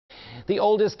The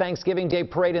oldest Thanksgiving Day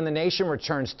parade in the nation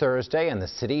returns Thursday, and the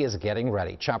city is getting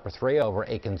ready. Chopper 3 over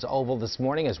Aikens Oval this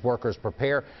morning as workers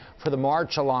prepare for the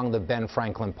march along the Ben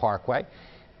Franklin Parkway.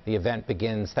 The event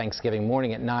begins Thanksgiving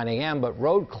morning at 9 a.m., but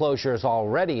road closures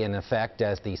already in effect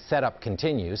as the setup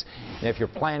continues. And if you're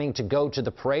planning to go to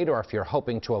the parade or if you're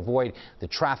hoping to avoid the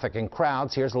traffic and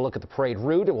crowds, here's a look at the parade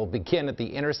route. It will begin at the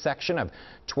intersection of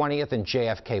 20th and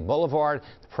JFK Boulevard.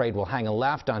 The parade will hang a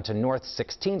left onto North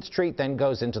 16th Street, then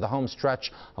goes into the home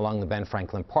stretch along the Ben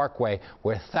Franklin Parkway,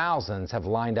 where thousands have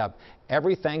lined up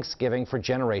every Thanksgiving for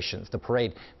generations. The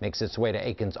parade makes its way to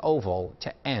Aikens Oval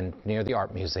to end near the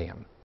Art Museum.